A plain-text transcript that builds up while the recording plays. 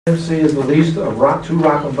C is the lease of two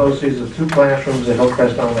Ramapo BOCES of 2 classrooms at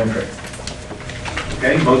Hillcrest Elementary.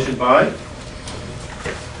 Okay, motion by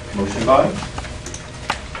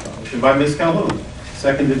Ms. Calhoun.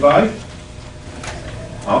 Seconded by?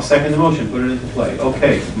 I'll second the motion, put it into play.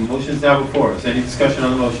 Okay, the motion's now before us. Any discussion on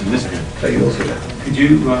the motion? Mr. Could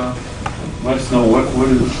you let us know what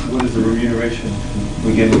is the remuneration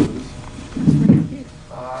we're getting with this?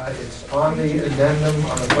 It's on the addendum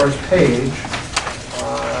on the first page.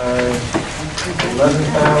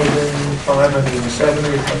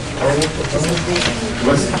 11,570 total.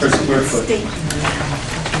 What's the per square foot?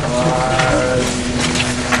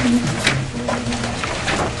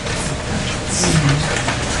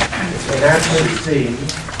 It's an absolute C.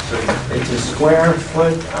 It's a square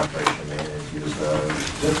foot operation managed use of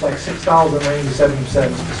just like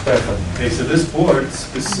 $6.97 per square foot. Okay, so this board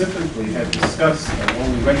specifically had discussed that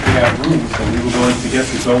when we rented out rooms, that we were going to get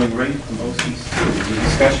the going rate from BOCES too. The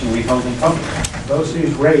discussion we held in public.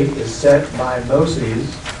 BOCES rate is set by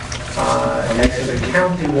BOCES, and it's a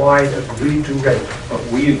county-wide agreed-to rate. But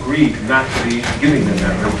we agreed not to be giving them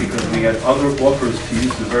that rate because we had other offers to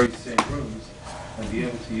use the very same rooms and be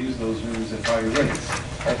able to use those rooms at higher rates.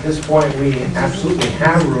 At this point, we absolutely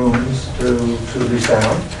have rooms to lease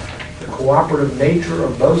out. The cooperative nature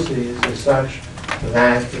of BOCES is such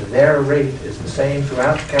that their rate is the same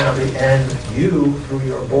throughout the county, and you, through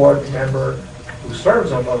your board member who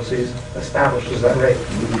serves on BOCES, establishes that rate.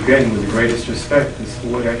 Again, with the greatest respect, this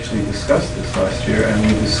board actually discussed this last year, and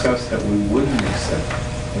we discussed that we wouldn't accept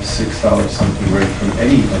a $6 something rate from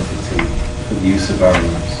any entity for the use of our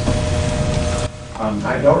rooms.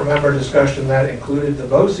 I don't remember a discussion that included the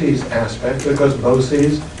BOCES aspect, because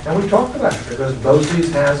BOCES, and we talked about it, because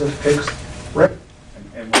BOCES has a fixed rate.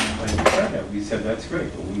 And when we said that, we said that's great,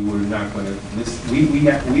 but we were not going to, we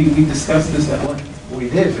discussed this at length. We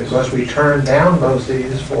did, because we turned down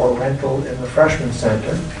BOCES for rental in the freshman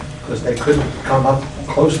center, because they couldn't come up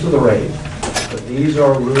close to the rate. But these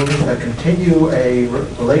are rooms that continue a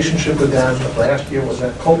relationship with them. Last year was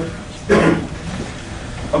at COOPERATIVE.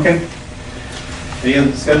 Okay. Any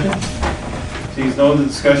other discussion? Seeing no other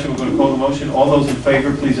discussion, we're going to call the motion. All those in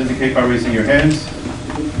favor, please indicate by raising your hands.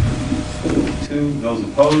 2. Those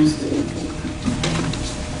opposed? 2.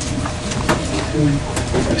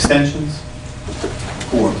 Abstentions?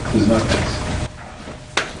 4. Does not pass.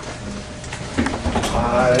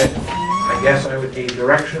 I guess I would need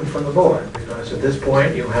direction from the board, because at this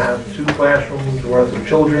point you have 2 classrooms worth of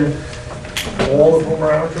children, all of whom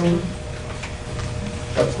are our children.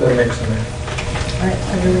 What's the mix in there? I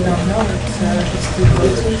really don't know.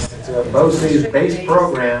 It's a BOCES-based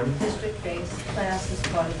program. District-based class is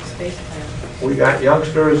part of the space plan. We got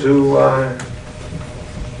youngsters who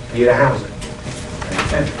need a housing.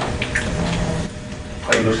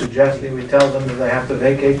 Are you suggesting we tell them that they have to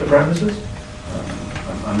vacate the premises?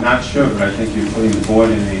 I'm not sure, but I think you're putting the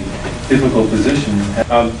board in a difficult position.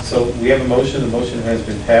 So we have a motion. The motion has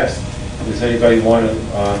been passed. Does anybody want to,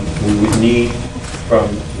 we would need from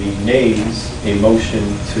the nays a motion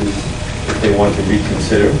to, if they want to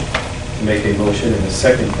reconsider, to make a motion, and a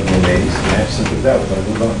second from the nays. In absence of that, we're going to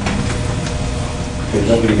move on. Because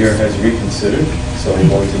nobody here has reconsidered, so we're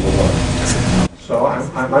going to move on. So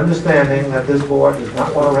I'm understanding that this board does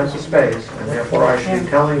not want to rent the space, and therefore I should be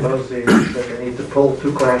telling BOCES that they need to pull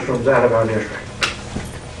 2 classrooms out of our district.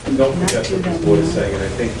 Don't forget what this board is saying, and I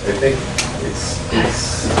think it's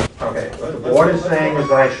okay. What the board is saying is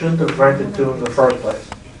that I shouldn't have rented 2 in the first place.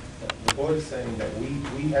 The board is saying that we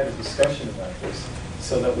had a discussion about this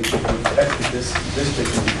so that we could protect this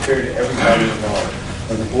district and be fair to everybody involved.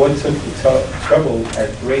 And the board took the trouble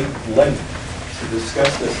at great length to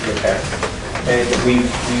discuss this in the past, and we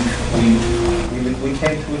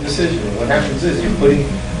came to a decision. And what happens is you're putting.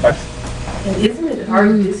 And isn't it our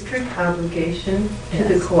district obligation to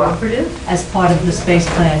the cooperative? As part of the space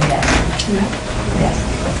plan, yes. Yes.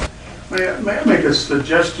 May I make a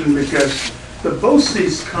suggestion, because the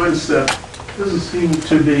BOCES concept doesn't seem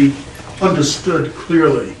to be understood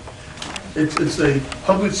clearly. It's a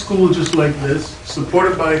public school just like this,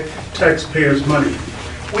 supported by taxpayers' money.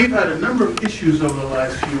 We've had a number of issues over the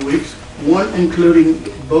last few weeks, one including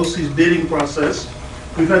BOCES bidding process.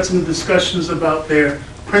 We've had some discussions about their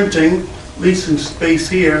printing, leasing space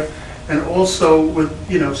here, and also with,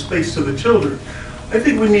 space to the children. I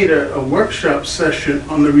think we need a workshop session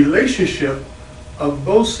on the relationship of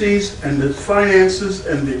BOCES and the finances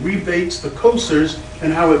and the rebates, the COSERs,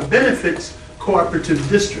 and how it benefits cooperative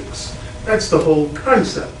districts. That's the whole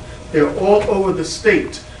concept. They're all over the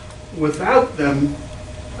state. Without them,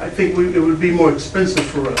 I think it would be more expensive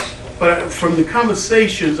for us. But from the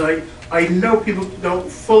conversations, I know people don't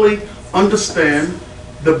fully understand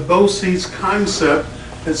the BOCES concept.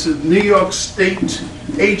 It's a New York State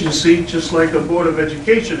agency, just like the Board of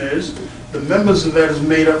Education is. The members of that is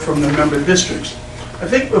made up from the member districts. I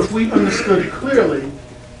think if we understood clearly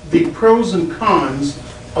the pros and cons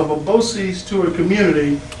of a BOCES to a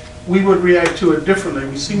community, we would react to it differently.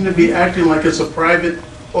 We seem to be acting like it's a private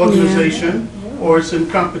organization or it's in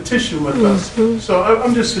competition with us. So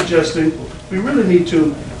I'm just suggesting we really need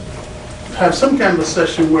to have some kind of a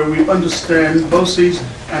session where we understand BOCES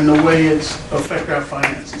and the way it's affect our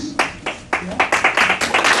finances.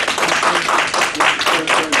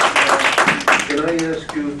 Can I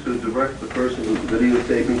ask you to direct the person who's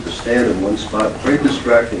videotaping to stand in one spot? Very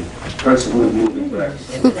distracting, constantly moving back.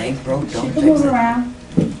 If it ain't broke, don't fix Move it. around.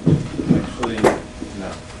 Actually,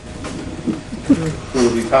 no. It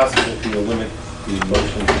would be possible if you limit the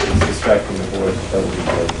motion to distracting the board. That would be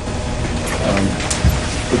good.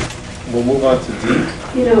 We'll move on to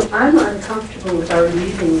D. You know, I'm uncomfortable with our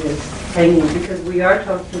leaving this hanging because we are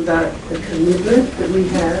talking about the commitment that we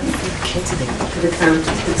have to the county, to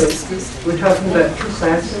BOCES. We're talking about 2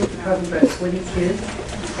 classrooms, we're talking about 20 kids,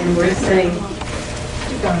 and we're saying,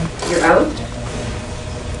 you're out?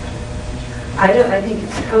 I think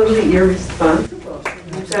it's totally irresponsible.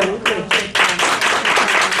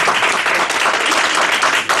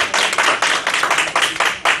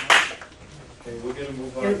 We're going to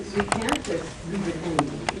move on. We can't just leave it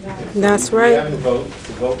hanging. That's We right. have the vote.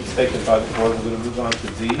 The vote was taken by the board. We're going to move on to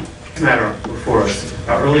D. Matter before us.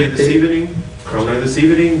 Earlier this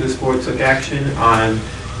evening, this board took action on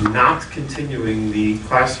not continuing the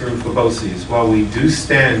classroom for BOCES. While we do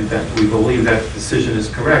stand that we believe that decision is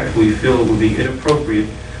correct, we feel it would be inappropriate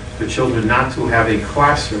for children not to have a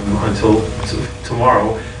classroom until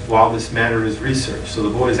tomorrow while this matter is researched. So the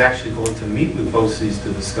board is actually going to meet with BOCES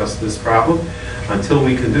to discuss this problem. Until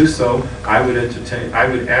we can do so, I would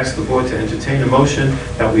ask the board to entertain a motion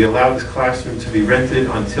that we allow this classroom to be rented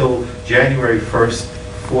until January 1st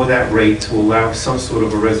for that rate to allow some sort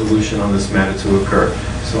of a resolution on this matter to occur.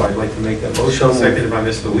 So I'd like to make that motion, seconded by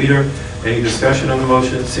Mr. Weeder. Any discussion on the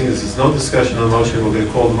motion? Seeing as there's no discussion on the motion, we're going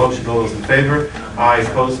to call the motion. All those in favor? Aye.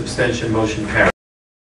 Opposed? Abstention? Motion carries.